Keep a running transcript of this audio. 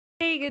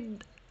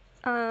good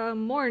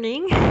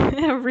morning,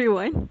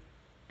 everyone.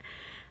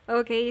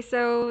 Okay,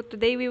 so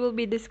today we will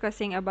be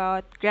discussing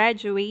about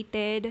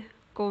graduated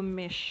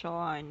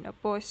commission.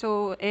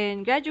 So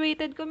in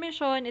graduated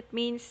commission, it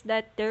means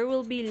that there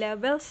will be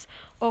levels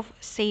of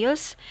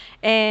sales,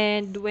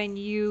 and when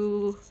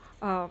you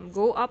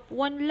go up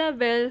one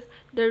level,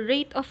 the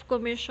rate of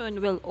commission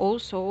will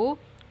also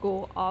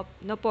go up.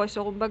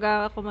 So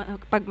kumbaga,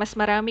 pag mas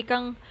marami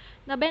kang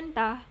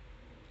nabenta,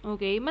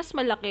 okay, mas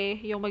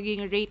malaki yung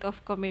maging rate of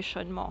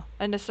commission mo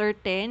on a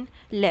certain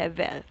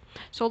level.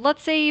 So,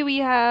 let's say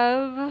we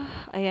have,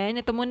 ayan,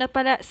 ito muna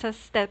pala, sa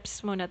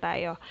steps muna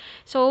tayo.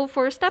 So,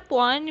 for step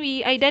 1,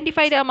 we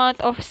identify the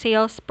amount of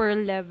sales per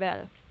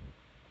level.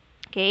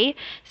 Okay.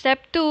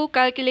 Step 2,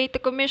 calculate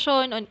the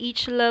commission on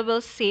each level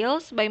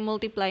sales by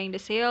multiplying the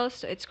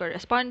sales to its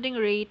corresponding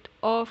rate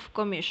of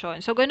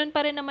commission. So, ganun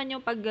pa rin naman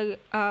yung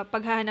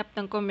paghahanap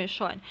ng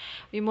commission.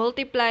 We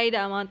multiply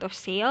the amount of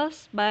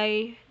sales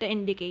by the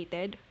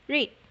indicated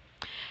rate.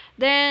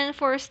 Then,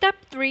 for step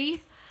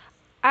 3,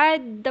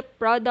 add the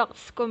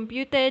products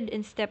computed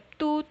in step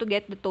 2 to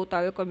get the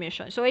total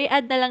commission. So,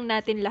 i-add na lang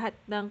natin lahat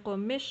ng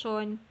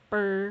commission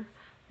per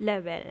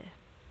level.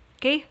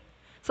 Okay?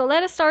 So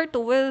let us start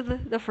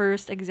with the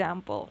first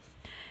example.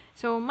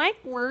 So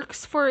Mike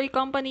works for a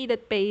company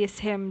that pays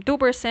him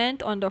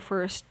 2% on the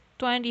first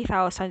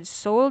 20,000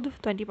 sold,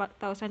 20,000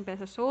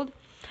 pesos sold,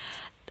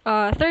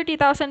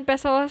 30,000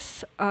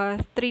 pesos,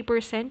 3%,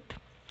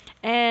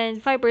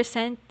 and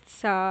 5%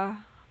 sa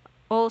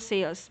all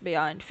sales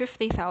beyond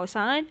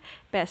 50,000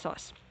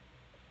 pesos.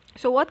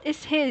 So what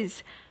is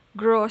his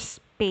gross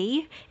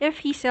pay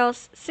if he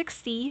sells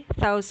 60,000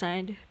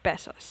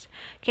 pesos?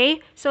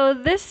 Okay, so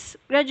this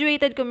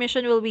graduated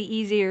commission will be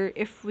easier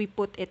if we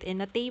put it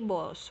in a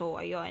table. So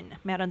ayun,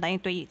 meron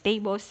tayong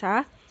table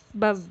sa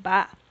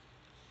baba.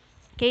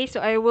 Okay, so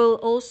I will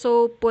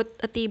also put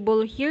a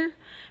table here.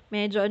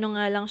 Medyo ano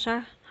nga lang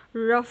siya,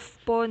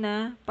 rough po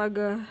na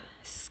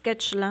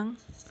sketch lang.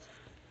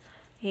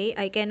 Okay,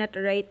 I cannot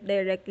write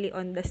directly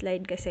on the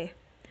slide kasi.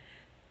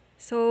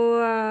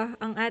 So,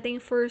 ang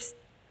ating first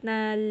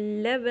na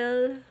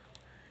level,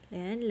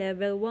 ayan,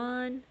 level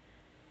 1,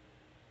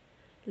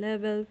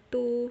 level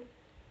 2,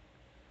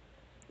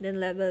 then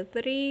level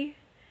 3,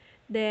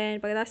 then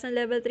pagkatapos ng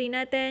level 3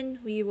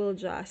 natin, we will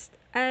just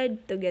add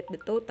to get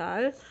the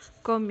total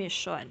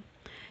commission.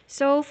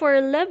 So, for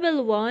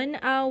level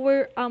 1,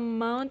 our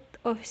amount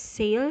of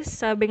sales,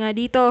 sabi nga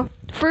dito,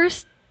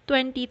 first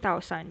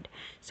 20,000.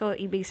 So,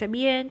 ibig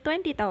sabihin,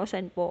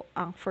 20,000 po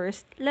ang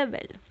first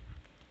level.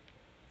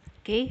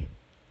 Okay?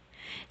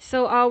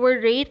 So, our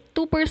rate,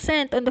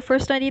 2% on the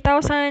first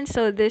 20,000.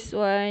 So, this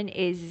one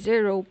is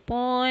 0.02.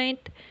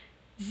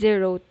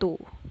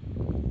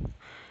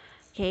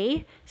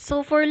 Okay?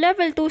 So, for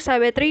level 2,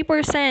 sabi,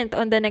 3%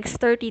 on the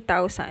next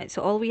 30,000.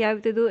 So, all we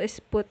have to do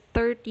is put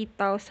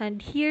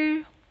 30,000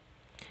 here.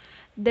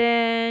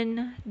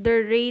 Then,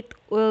 the rate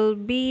will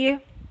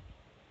be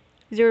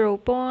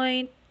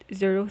 0.03.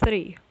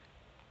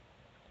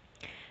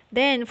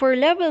 Then, for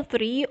level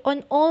 3,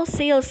 on all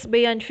sales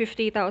beyond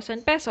 50,000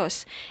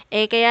 pesos.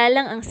 Kaya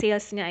lang ang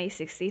sales niya ay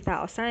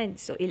 60,000.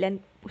 So,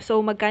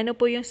 magkano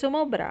po yung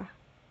sumobra?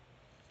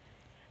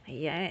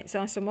 Ayan.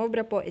 So, ang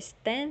sumobra po is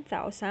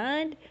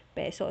 10,000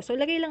 pesos. So,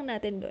 lagay lang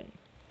natin dun.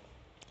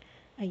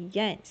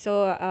 Ayan.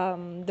 So,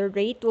 the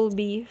rate will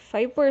be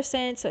 5%.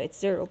 So, it's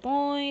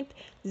 0.05.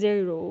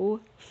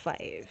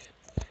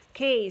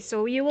 Okay.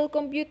 So, you will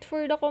compute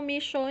for the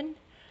commission.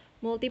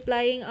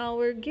 Multiplying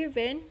our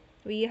given,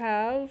 we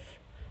have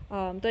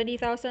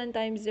 20,000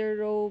 times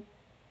 0.02.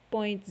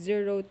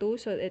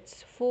 So,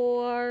 it's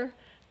 4.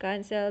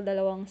 Cancel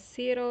dalawang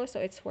 0. So,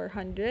 it's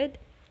 400.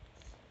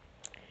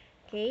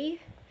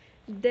 Okay.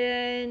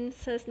 Then,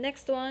 sa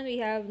next one,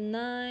 we have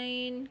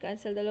 9.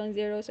 Cancel dalawang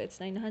 0. So, it's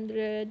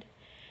 900.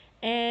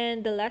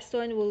 And the last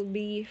one will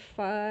be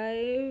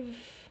 5.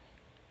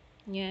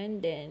 Yan.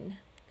 Then,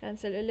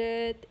 cancel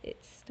ulit.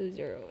 It's 2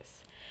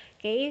 zeros.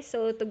 Okay.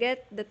 So, to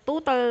get the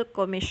total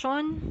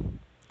commission,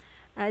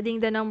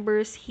 adding the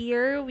numbers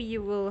here, we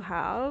will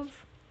have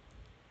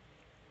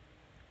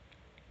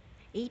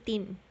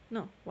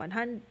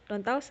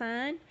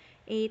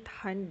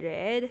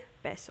 1,800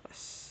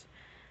 pesos.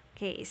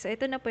 Okay, so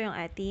ito na po yung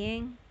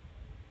ating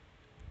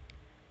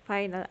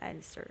final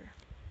answer.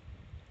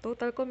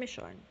 Total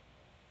commission.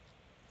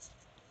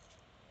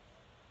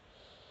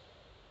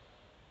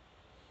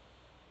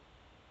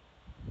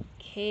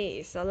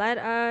 Okay, so let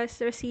us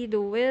proceed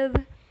with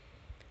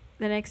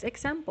the next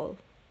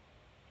example.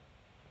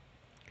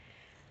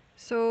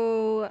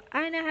 So,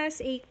 Anna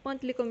has a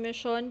monthly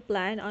commission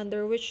plan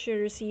under which she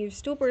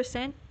receives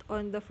 2%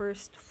 on the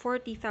first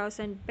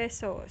 40,000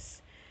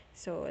 pesos.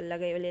 So,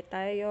 lagay ulit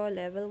tayo,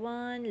 level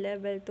 1,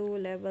 level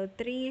 2, level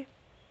 3.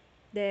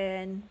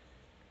 Then,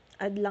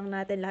 add lang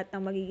natin lahat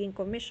ng magiging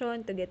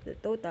commission to get the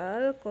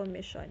total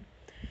commission.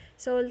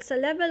 So, sa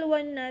level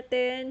 1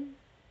 natin,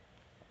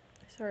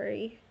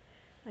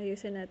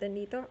 ayusin natin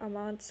dito,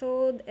 amount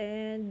sold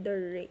and the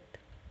rate.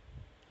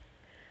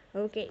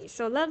 Okay,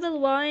 so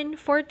level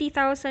 1,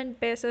 40,000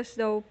 pesos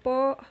daw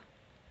po.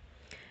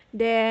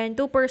 Then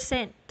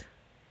 2%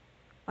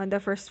 on the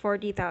first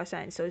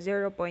 40,000, so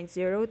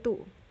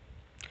 0.02.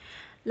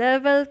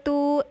 Level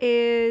 2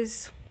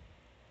 is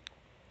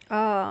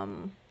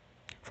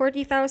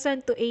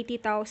 40,000 to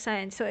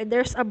 80,000. So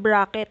there's a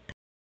bracket.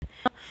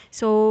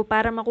 So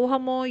para makuha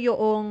mo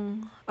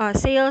yung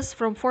sales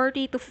from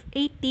 40 to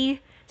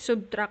 80,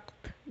 subtract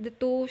the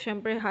 2.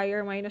 Syempre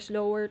higher minus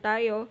lower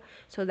tayo.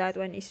 So that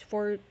one is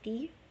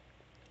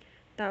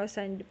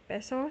 40,000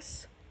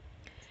 pesos.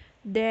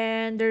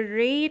 Then the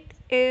rate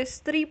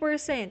is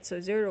 3%, so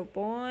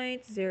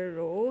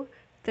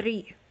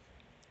 0.03.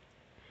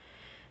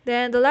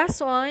 Then the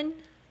last one,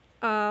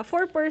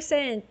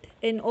 4%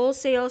 in all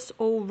sales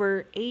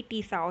over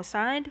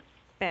 80,000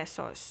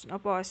 pesos.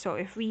 Opo, so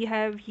if we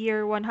have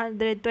here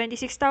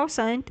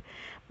 126,000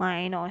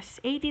 minus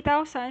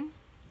 80,000,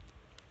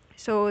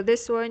 so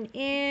this one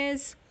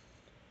is,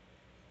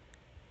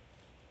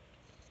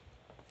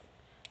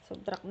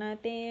 subtract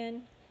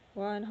natin,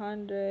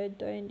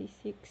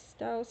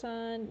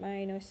 126,000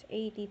 minus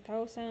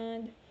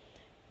 80,000.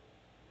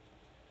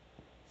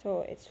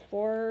 So, it's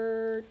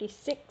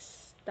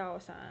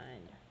 46,000.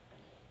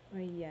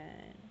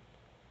 Ayan.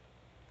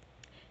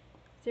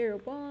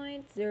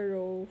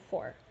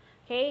 0.04.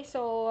 Okay,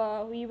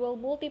 so we will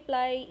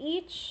multiply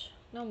each.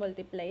 No,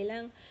 multiply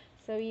lang.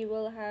 So, we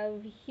will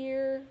have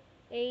here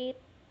 8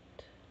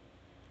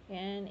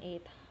 and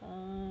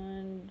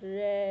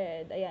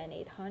 800. Ayan,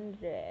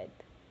 800.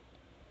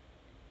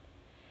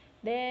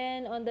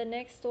 Then, on the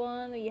next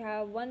one, we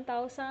have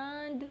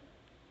 1,200.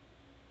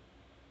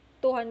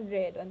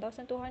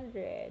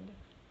 1,200.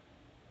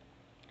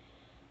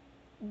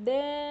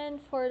 Then,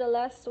 for the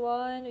last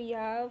one, we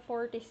have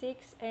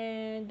 46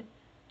 and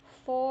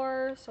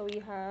 4. So, we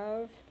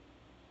have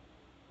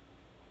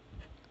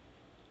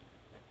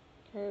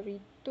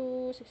carry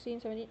 2, 16,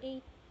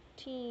 17,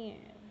 18.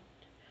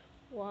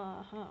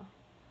 Wow. Huh.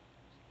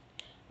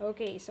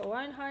 Okay, so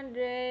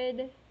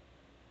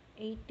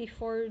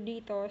 184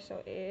 dito.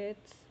 So,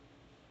 it's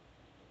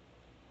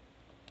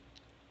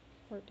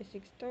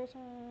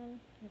 46,000.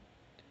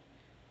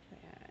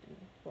 Ayan.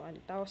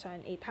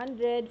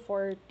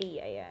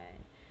 1,840. Ayan.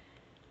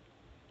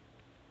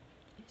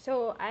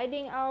 So,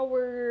 adding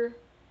our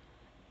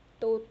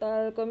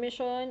total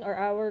commission or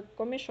our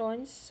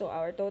commissions, so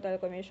our total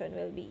commission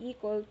will be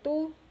equal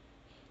to,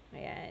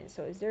 ayan,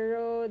 so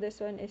 0, this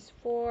one is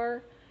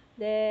 4,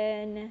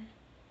 then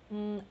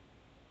 10,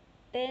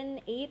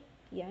 8,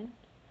 yan,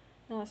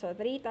 no, so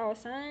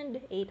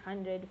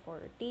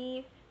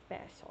 3,840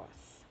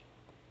 pesos.